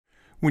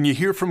When you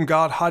hear from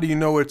God, how do you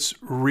know it's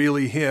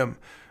really Him?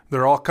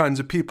 There are all kinds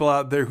of people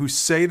out there who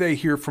say they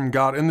hear from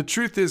God. And the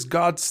truth is,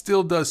 God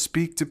still does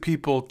speak to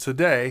people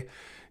today.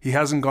 He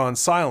hasn't gone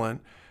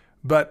silent.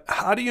 But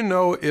how do you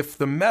know if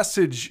the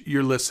message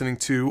you're listening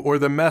to or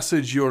the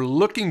message you're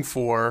looking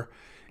for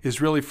is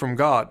really from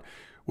God?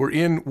 We're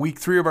in week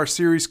 3 of our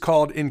series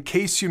called In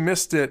Case You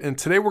Missed It. And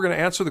today we're going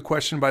to answer the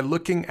question by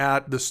looking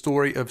at the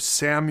story of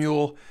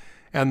Samuel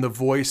and the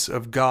voice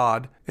of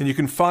God. And you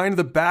can find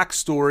the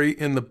backstory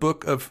in the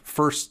book of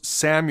 1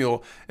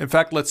 Samuel. In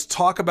fact, let's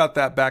talk about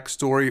that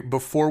backstory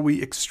before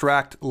we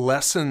extract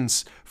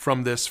lessons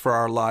from this for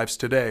our lives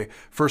today.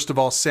 First of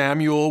all,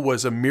 Samuel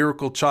was a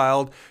miracle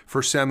child.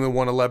 1 Samuel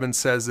 1:11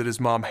 says that his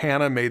mom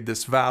Hannah made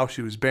this vow.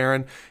 She was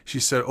barren. She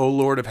said, "O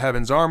Lord of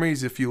heaven's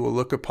armies, if you will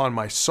look upon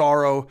my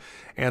sorrow,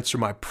 answer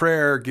my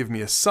prayer, give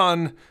me a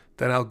son,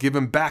 then I'll give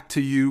him back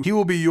to you. He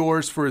will be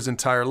yours for his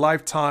entire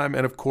lifetime."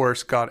 And of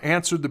course, God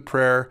answered the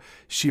prayer.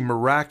 She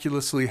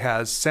miraculously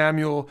has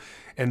Samuel,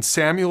 and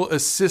Samuel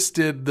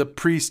assisted the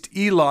priest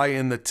Eli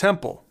in the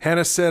temple.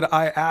 Hannah said,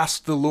 "I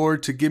asked the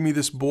Lord to give me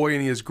this boy,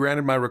 and he has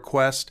granted my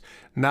request.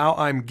 Now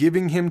I'm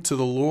giving him to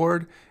the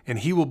Lord, and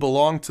he will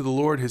belong to the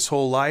Lord his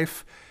whole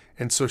life."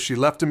 And so she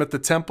left him at the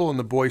temple, and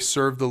the boy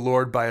served the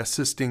Lord by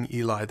assisting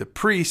Eli the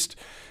priest.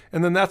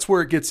 And then that's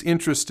where it gets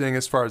interesting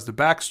as far as the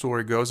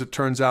backstory goes. It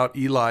turns out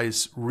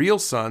Eli's real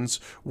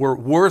sons were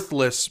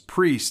worthless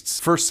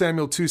priests. 1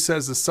 Samuel 2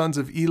 says the sons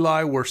of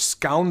Eli were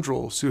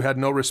scoundrels who had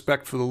no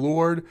respect for the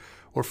Lord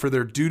or for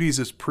their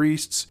duties as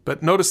priests.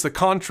 But notice the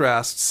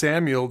contrast.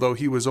 Samuel, though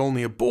he was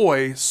only a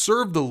boy,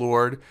 served the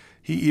Lord.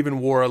 He even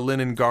wore a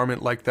linen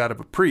garment like that of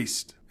a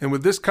priest. And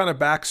with this kind of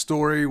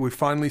backstory, we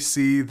finally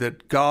see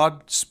that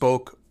God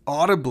spoke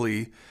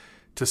audibly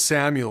to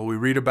Samuel. We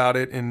read about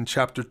it in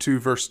chapter 2,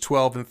 verse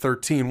 12 and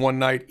 13. One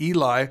night,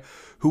 Eli,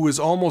 who was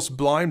almost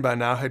blind by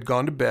now, had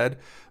gone to bed.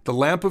 The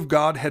lamp of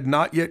God had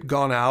not yet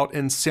gone out,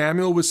 and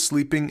Samuel was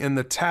sleeping in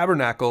the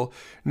tabernacle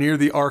near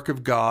the ark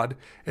of God.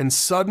 And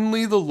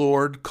suddenly the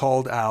Lord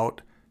called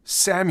out,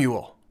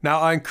 "Samuel."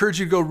 Now, I encourage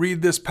you to go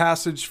read this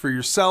passage for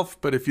yourself,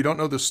 but if you don't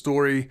know the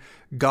story,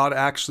 God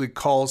actually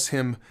calls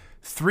him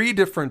 3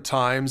 different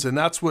times, and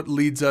that's what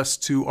leads us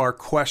to our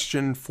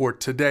question for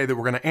today that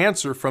we're going to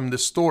answer from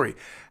this story.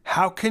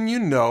 How can you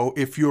know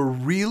if you're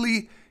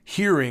really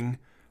hearing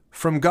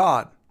from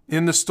God?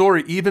 In the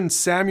story, even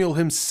Samuel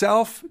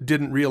himself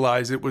didn't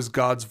realize it was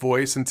God's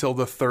voice until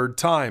the 3rd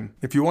time.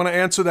 If you want to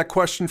answer that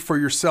question for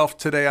yourself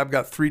today, I've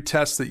got 3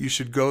 tests that you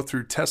should go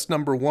through. Test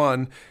number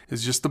 1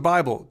 is just the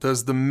Bible.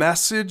 Does the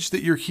message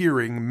that you're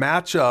hearing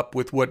match up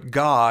with what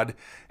God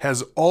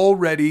has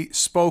already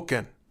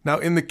spoken? Now,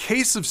 in the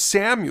case of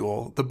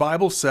Samuel, the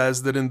Bible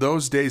says that in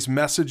those days,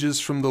 messages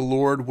from the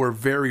Lord were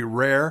very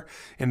rare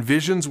and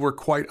visions were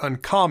quite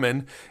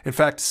uncommon. In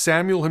fact,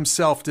 Samuel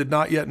himself did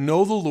not yet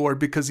know the Lord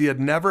because he had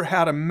never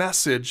had a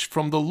message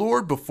from the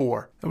Lord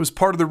before. That was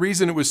part of the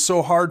reason it was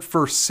so hard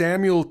for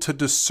Samuel to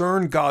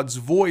discern God's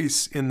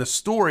voice in the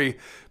story.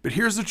 But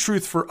here's the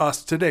truth for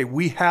us today.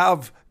 We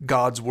have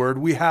God's word.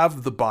 We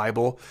have the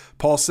Bible.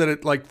 Paul said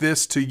it like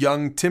this to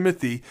young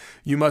Timothy: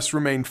 "You must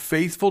remain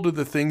faithful to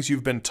the things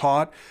you've been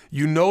taught.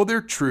 You know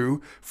they're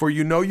true, for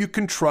you know you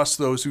can trust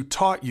those who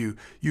taught you.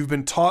 You've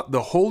been taught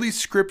the Holy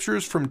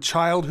Scriptures from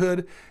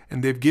childhood,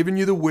 and they've given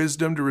you the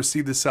wisdom to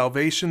receive the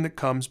salvation that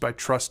comes by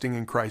trusting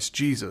in Christ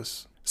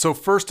Jesus." So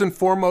first and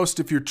foremost,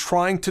 if you're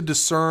trying to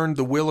discern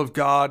the will of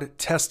God,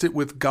 test it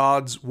with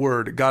God's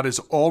word. God has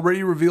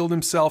already revealed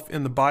himself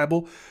in the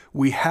Bible.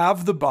 We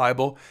have the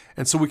Bible,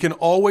 and so we can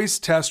always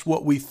test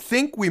what we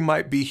think we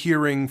might be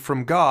hearing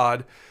from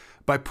God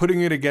by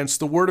putting it against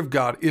the word of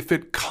God. If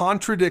it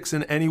contradicts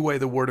in any way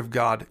the word of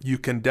God, you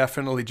can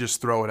definitely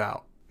just throw it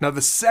out. Now,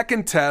 the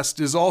second test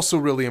is also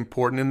really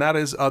important, and that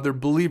is other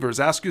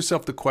believers. Ask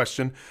yourself the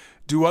question,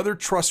 do other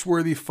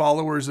trustworthy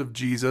followers of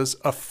Jesus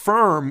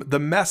affirm the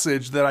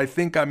message that I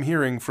think I'm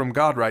hearing from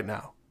God right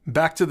now?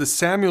 Back to the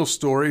Samuel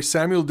story,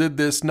 Samuel did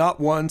this not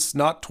once,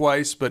 not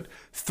twice, but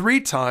 3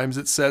 times.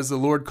 It says the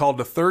Lord called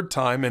a 3rd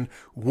time, and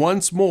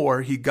once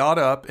more he got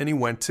up and he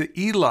went to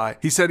Eli.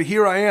 He said,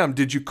 "Here I am,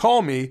 did you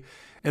call me?"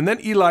 And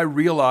then Eli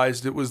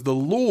realized it was the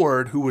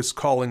Lord who was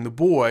calling the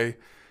boy.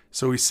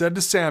 So he said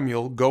to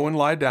Samuel, "Go and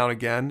lie down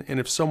again, and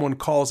if someone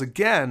calls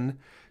again,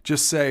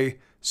 just say,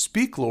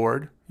 'Speak,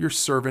 Lord, your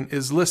servant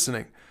is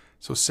listening.'"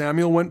 So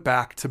Samuel went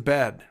back to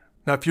bed.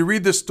 Now, if you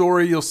read this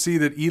story, you'll see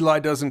that Eli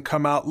doesn't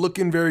come out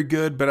looking very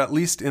good, but at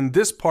least in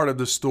this part of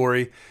the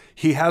story,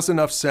 he has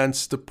enough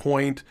sense to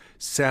point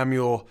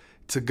Samuel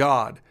to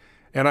God.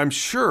 And I'm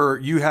sure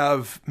you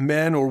have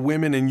men or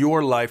women in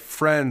your life,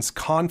 friends,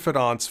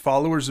 confidants,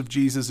 followers of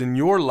Jesus in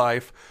your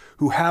life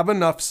who have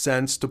enough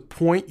sense to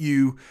point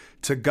you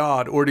to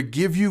God or to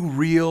give you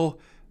real,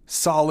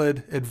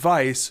 solid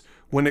advice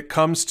when it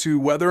comes to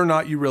whether or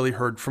not you really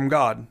heard from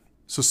God.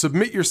 So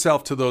submit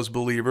yourself to those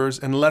believers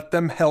and let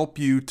them help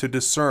you to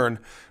discern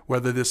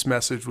whether this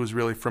message was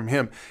really from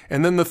Him.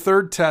 And then the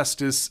third test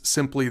is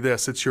simply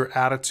this. It's your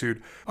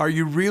attitude. Are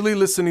you really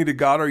listening to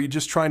God? Or are you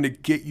just trying to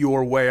get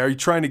your way? Are you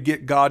trying to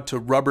get God to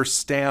rubber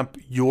stamp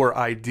your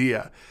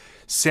idea?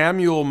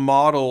 Samuel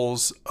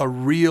models a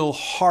real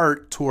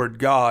heart toward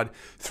God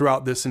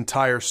throughout this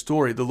entire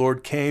story. The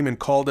Lord came and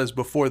called as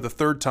before the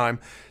third time,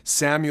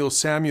 Samuel,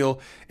 Samuel,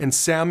 and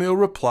Samuel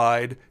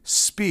replied,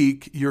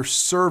 "Speak, your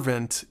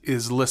servant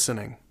is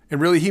listening."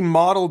 And really, he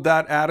modeled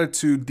that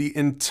attitude the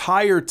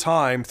entire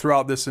time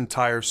throughout this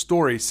entire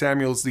story.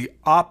 Samuel's the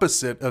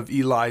opposite of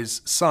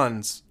Eli's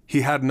sons.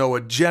 He had no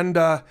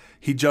agenda.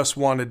 He just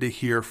wanted to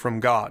hear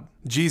from God.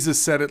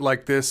 Jesus said it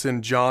like this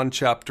in John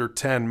chapter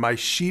 10, "My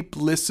sheep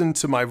listen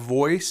to my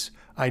voice.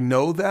 I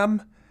know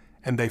them,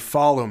 and they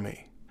follow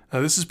me."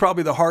 Now, this is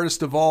probably the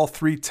hardest of all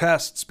three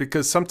tests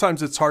because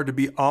sometimes it's hard to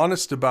be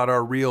honest about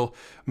our real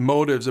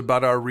motives,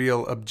 about our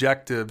real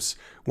objectives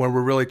when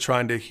we're really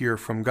trying to hear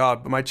from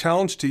God. But my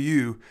challenge to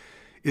you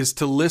is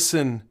to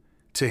listen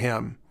to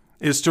Him,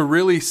 is to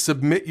really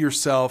submit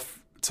yourself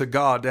to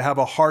God, to have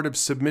a heart of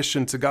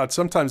submission to God.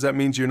 Sometimes that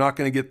means you're not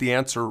going to get the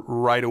answer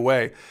right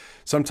away.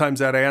 Sometimes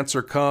that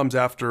answer comes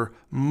after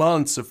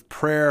months of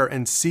prayer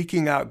and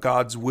seeking out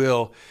God's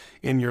will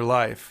in your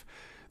life.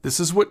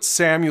 This is what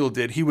Samuel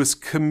did. He was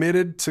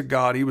committed to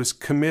God. He was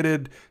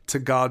committed to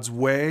God's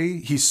way.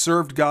 He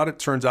served God, it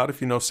turns out,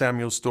 if you know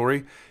Samuel's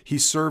story. He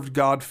served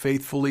God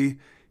faithfully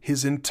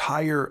his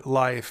entire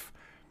life.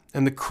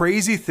 And the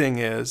crazy thing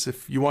is,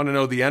 if you want to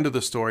know the end of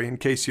the story, in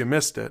case you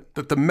missed it,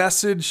 that the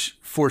message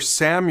for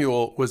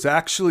Samuel was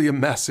actually a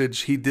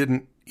message he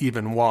didn't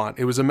even want.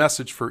 It was a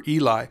message for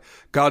Eli.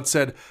 God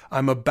said,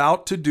 "I'm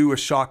about to do a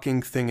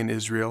shocking thing in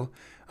Israel.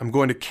 I'm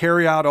going to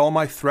carry out all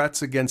my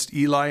threats against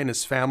Eli and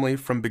his family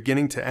from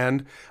beginning to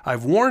end.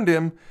 I've warned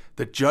him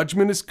that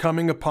judgment is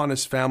coming upon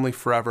his family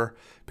forever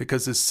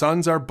because his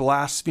sons are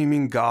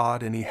blaspheming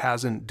God and he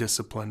hasn't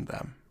disciplined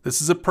them."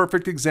 This is a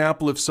perfect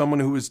example of someone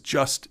who was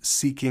just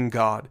seeking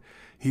God.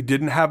 He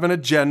didn't have an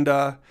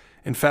agenda.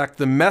 In fact,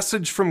 the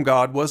message from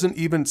God wasn't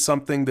even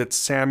something that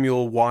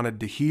Samuel wanted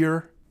to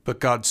hear,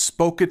 but God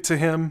spoke it to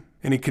him,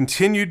 and he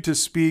continued to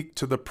speak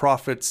to the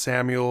prophet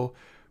Samuel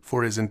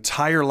for his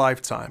entire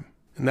lifetime.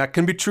 And that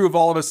can be true of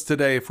all of us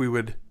today if we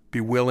would be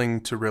willing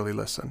to really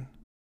listen.